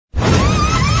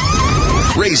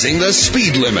Raising the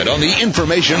speed limit on the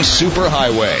information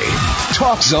superhighway.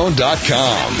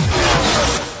 TalkZone.com.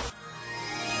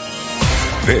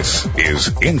 This is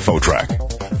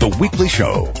InfoTrak, the weekly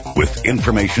show with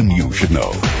information you should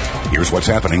know. Here's what's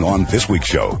happening on this week's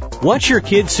show. Want your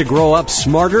kids to grow up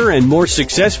smarter and more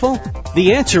successful?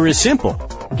 The answer is simple.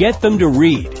 Get them to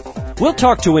read. We'll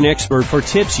talk to an expert for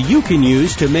tips you can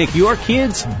use to make your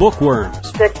kids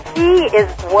bookworms. The key is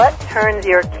what turns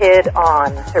your kid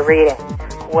on to reading.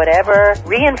 Whatever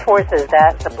reinforces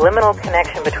that subliminal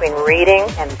connection between reading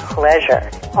and pleasure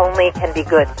only can be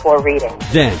good for reading.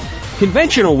 Then,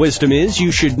 conventional wisdom is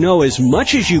you should know as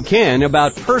much as you can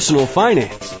about personal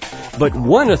finance. But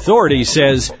one authority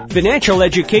says financial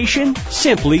education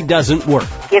simply doesn't work.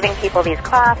 Giving people these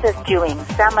classes, doing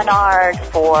seminars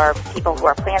for people who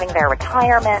are planning their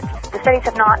retirement, the studies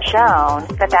have not shown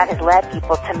that has led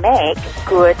people to make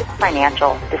good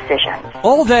financial decisions.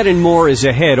 All that and more is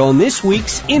ahead on this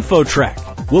week's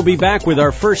InfoTrak. We'll be back with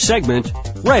our first segment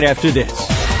right after this.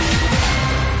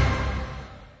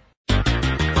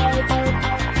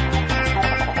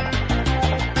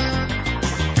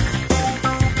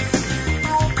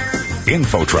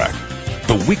 InfoTrak,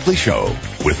 the weekly show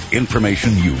with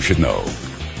information you should know.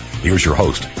 Here's your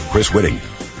host, Chris Whitting.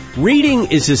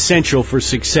 Reading is essential for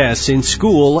success in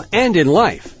school and in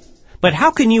life. But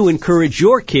how can you encourage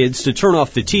your kids to turn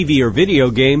off the TV or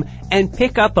video game and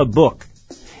pick up a book?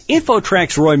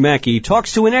 InfoTrak's Roy Mackey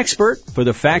talks to an expert for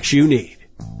the facts you need.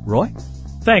 Roy?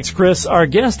 Thanks, Chris. Our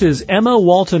guest is Emma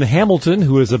Walton Hamilton,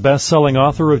 who is a best-selling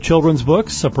author of children's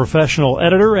books, a professional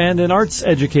editor, and an arts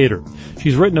educator.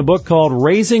 She's written a book called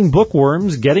Raising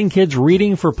Bookworms, Getting Kids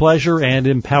Reading for Pleasure and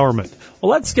Empowerment. Well,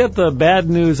 let's get the bad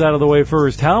news out of the way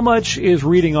first. How much is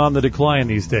reading on the decline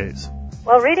these days?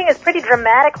 Well, reading is pretty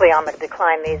dramatically on the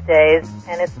decline these days,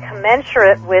 and it's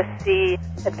commensurate with the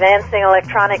advancing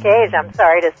electronic age, I'm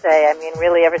sorry to say. I mean,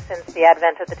 really ever since the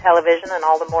advent of the television and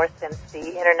all the more since the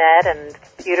internet and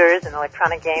computers and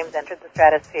electronic games entered the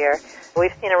stratosphere,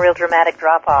 we've seen a real dramatic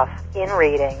drop-off in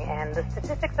reading, and the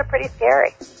statistics are pretty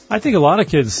scary. I think a lot of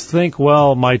kids think,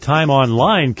 well, my time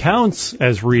online counts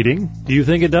as reading. Do you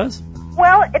think it does?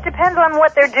 Well, it depends on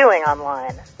what they're doing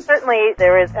online. Certainly,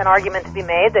 there is an argument to be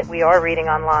made that we are reading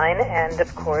online, and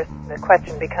of course, the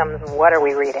question becomes, what are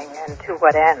we reading and to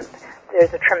what end?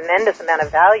 There's a tremendous amount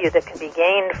of value that can be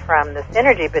gained from the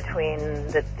synergy between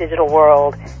the digital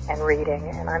world and reading,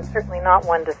 and I'm certainly not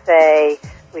one to say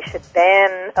we should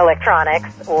ban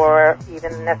electronics or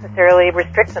even necessarily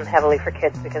restrict them heavily for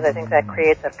kids, because I think that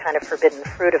creates a kind of forbidden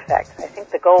fruit effect. I think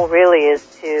the goal really is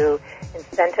to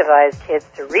incentivize kids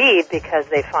to read because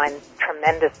they find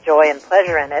tremendous joy and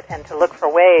pleasure in it, and to look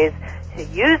for ways to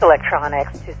use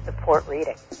electronics to support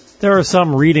reading. There are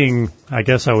some reading, I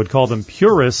guess I would call them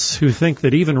purists, who think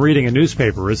that even reading a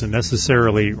newspaper isn't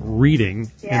necessarily reading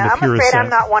in the purest sense. I'm afraid I'm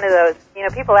not one of those. You know,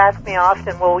 people ask me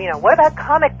often, well, what about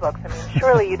comic books? I mean,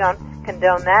 surely you don't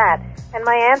condone that. And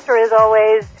my answer is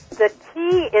always, the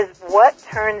key is what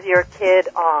turns your kid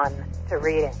on to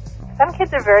reading. Some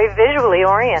kids are very visually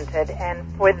oriented,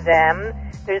 and for them,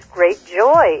 there's great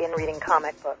joy in reading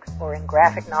comic books or in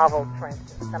graphic novels, for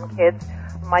instance. Some kids,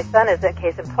 my son is a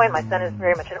case in point. My son is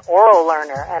very much an oral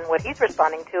learner, and what he's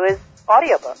responding to is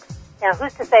audiobooks. Now,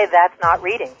 who's to say that's not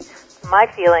reading? My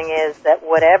feeling is that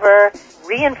whatever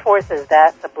reinforces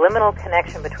that subliminal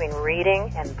connection between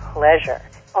reading and pleasure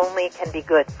only can be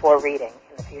good for reading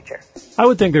in the future. I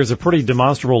would think there's a pretty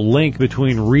demonstrable link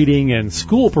between reading and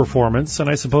school performance, and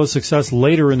I suppose success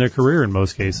later in their career in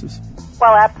most cases.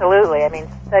 Well, absolutely. I mean,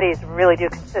 studies really do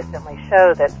consistently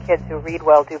show that kids who read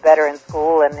well do better in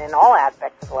school and in all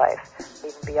aspects of life,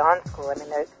 even beyond school. I mean,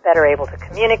 they're better able to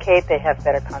communicate, they have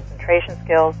better concentration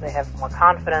skills, they have more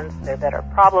confidence, they're better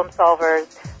problem solvers,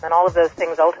 and all of those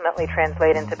things ultimately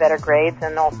translate into better grades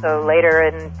and also later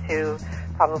into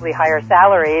probably higher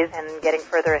salaries and getting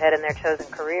further ahead in their chosen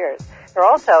careers. There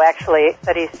are also actually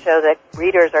studies show that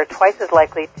readers are twice as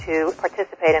likely to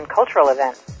participate in cultural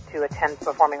events, to attend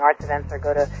performing arts events or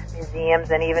go to museums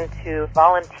and even to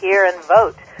volunteer and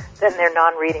vote than their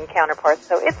non-reading counterparts.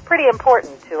 So it's pretty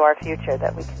important to our future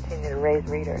that we continue to raise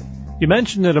readers. You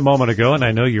mentioned it a moment ago, and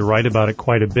I know you write about it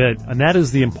quite a bit, and that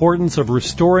is the importance of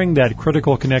restoring that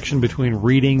critical connection between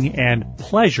reading and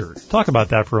pleasure. Talk about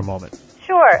that for a moment.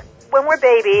 Sure. When we're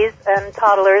babies and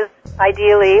toddlers,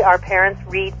 ideally our parents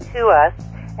read to us,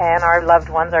 and our loved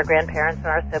ones, our grandparents and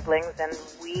our siblings, and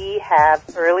we have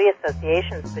early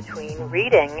associations between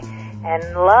reading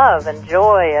and love and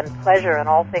joy and pleasure and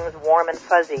all things warm and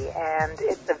fuzzy, and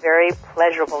it's a very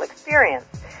pleasurable experience.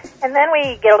 And then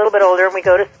we get a little bit older and we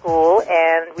go to school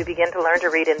and we begin to learn to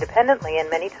read independently, and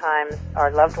many times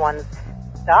our loved ones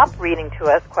stop reading to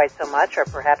us quite so much, or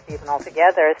perhaps even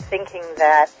altogether, thinking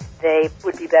that they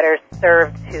would be better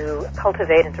served to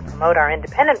cultivate and to promote our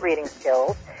independent reading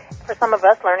skills. For some of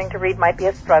us, learning to read might be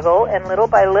a struggle, and little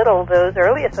by little, those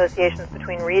early associations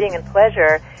between reading and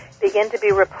pleasure begin to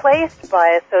be replaced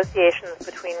by associations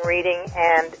between reading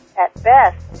and, at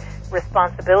best,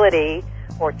 responsibility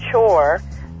or chore,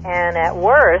 and at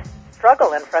worst,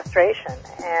 struggle and frustration.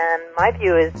 And my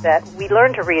view is that we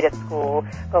learn to read at school,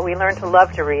 but we learn to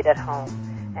love to read at home.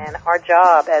 And our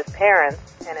job as parents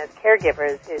and as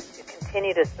caregivers is to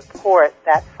continue to support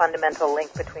that fundamental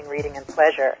link between reading and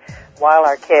pleasure while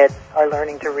our kids are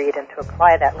learning to read and to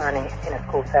apply that learning in a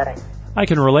school setting. I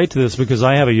can relate to this because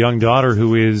I have a young daughter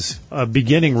who is a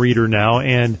beginning reader now,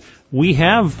 and we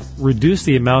have reduced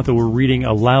the amount that we're reading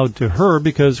aloud to her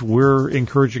because we're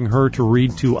encouraging her to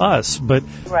read to us. But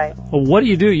right. What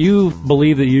do? You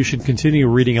believe that you should continue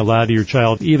reading aloud to your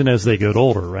child even as they get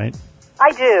older, right?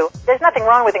 I do. There's nothing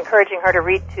wrong with encouraging her to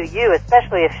read to you,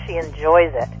 especially if she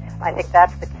enjoys it. I think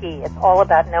that's the key. It's all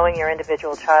about knowing your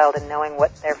individual child and knowing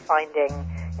what they're finding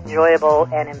enjoyable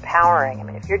and empowering. I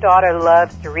mean, if your daughter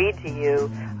loves to read to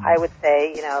you, I would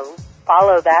say,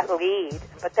 follow that lead.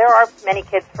 But there are many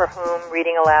kids for whom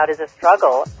reading aloud is a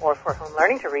struggle, or for whom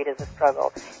learning to read is a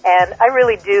struggle. And I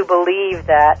really do believe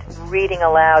that reading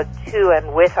aloud to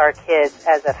and with our kids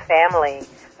as a family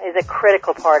is a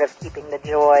critical part of keeping the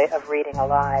joy of reading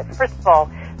alive. First of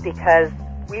all, because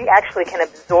we actually can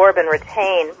absorb and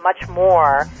retain much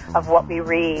more of what we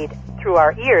read through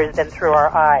our ears than through our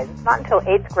eyes. It's not until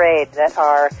 8th grade that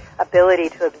our ability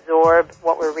to absorb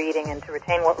what we're reading and to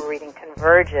retain what we're reading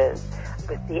converges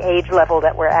with the age level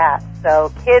that we're at.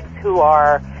 So kids who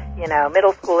are,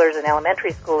 middle schoolers and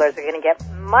elementary schoolers are going to get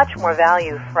much more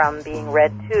value from being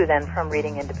read to than from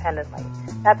reading independently.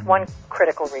 That's one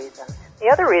critical reason. The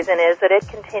other reason is that it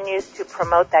continues to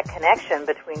promote that connection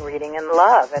between reading and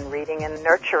love, and reading and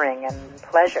nurturing and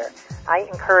pleasure. I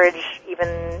encourage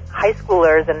even high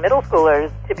schoolers and middle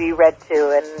schoolers to be read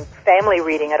to, and family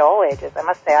reading at all ages. I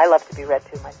must say I love to be read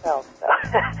to myself, so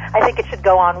I think it should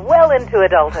go on well into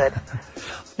adulthood.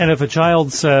 And if a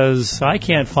child says, I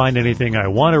can't find anything I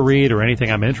want to read or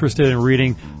anything I'm interested in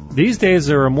reading, these days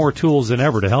there are more tools than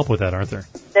ever to help with that, aren't there?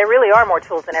 There really are more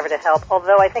tools than ever to help,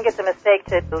 although I think it's a mistake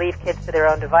to leave kids to their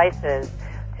own devices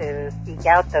to seek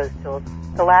out those tools.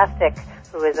 Scholastic,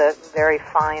 who is a very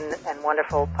fine and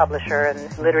wonderful publisher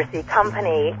and literacy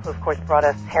company, who of course brought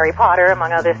us Harry Potter,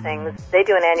 among other things, they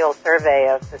do an annual survey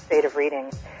of the state of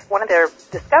reading. One of their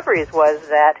discoveries was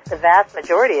that the vast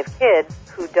majority of kids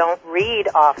who don't read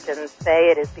often say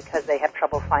it is because they have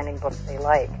trouble finding books they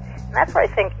like. And that's where I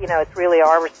think, it's really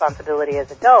our responsibility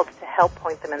as adults to help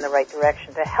point them in the right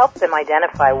direction, to help them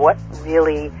identify what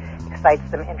really excites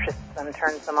them, interests them,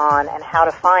 turns them on, and how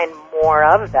to find more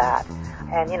of that.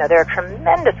 And, there are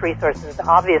tremendous resources. The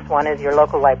obvious one is your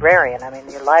local librarian. I mean,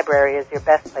 your library is your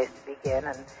best place to begin.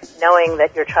 And knowing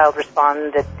that your child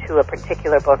responded to a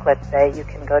particular book, let's say, you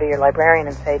can go to your librarian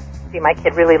and say, see, my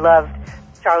kid really loved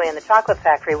Charlie and the Chocolate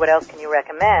Factory, what else can you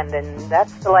recommend? And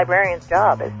that's the librarian's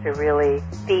job, is to really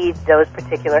feed those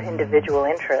particular individual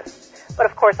interests. But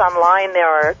of course, online there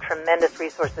are tremendous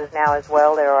resources now as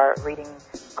well. There are reading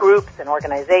groups and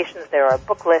organizations. There are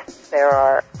book lists. There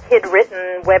are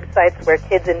kid-written websites where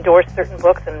kids endorse certain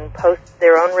books and post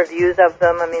their own reviews of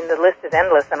them. I mean, the list is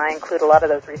endless, and I include a lot of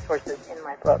those resources in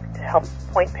my book to help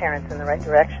point parents in the right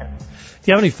direction.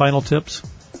 Do you have any final tips?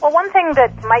 Well, one thing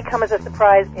that might come as a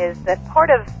surprise is that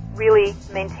part of really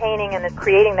maintaining and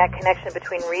creating that connection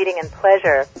between reading and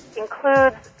pleasure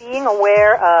includes being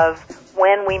aware of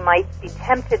when we might be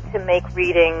tempted to make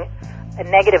reading a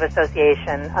negative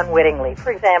association unwittingly.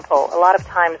 For example, a lot of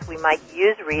times we might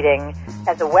use reading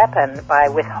as a weapon by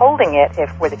withholding it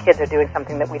if the kids are doing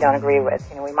something that we don't agree with.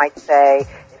 We might say,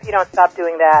 if you don't stop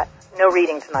doing that, no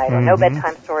reading tonight, or no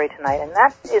bedtime story tonight. And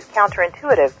that is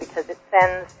counterintuitive because it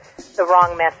sends the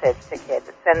wrong message to kids.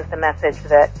 It sends the message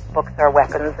that books are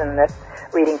weapons and that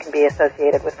reading can be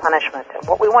associated with punishment. And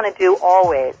what we want to do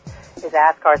always is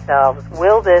ask ourselves,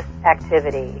 will this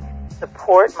activity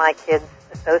support my kids'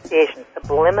 associations,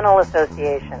 subliminal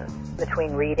associations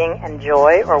between reading and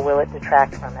joy, or will it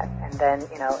detract from it? And then,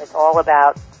 it's all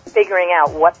about figuring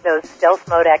out what those stealth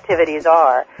mode activities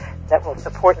are that will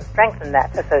support and strengthen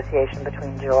that association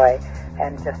between joy,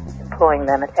 and just employing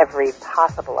them at every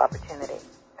possible opportunity.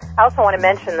 I also want to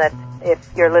mention that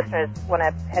if your listeners want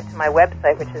to head to my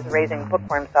website, which is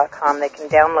raisingbookworms.com, they can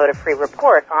download a free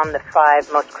report on the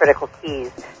 5 most critical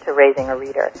keys to raising a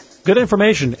reader. Good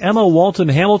information. Emma Walton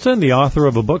Hamilton, the author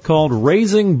of a book called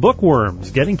Raising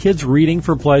Bookworms, Getting Kids Reading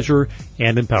for Pleasure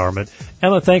and Empowerment.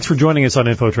 Emma, thanks for joining us on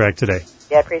InfoTrak today.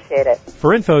 Yeah, I appreciate it.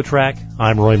 For InfoTrak,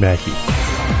 I'm Roy Mackey.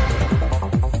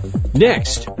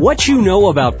 Next, what you know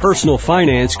about personal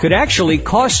finance could actually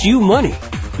cost you money.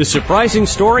 The surprising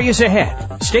story is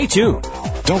ahead. Stay tuned.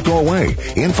 Don't go away.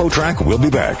 InfoTrak will be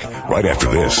back right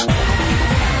after this.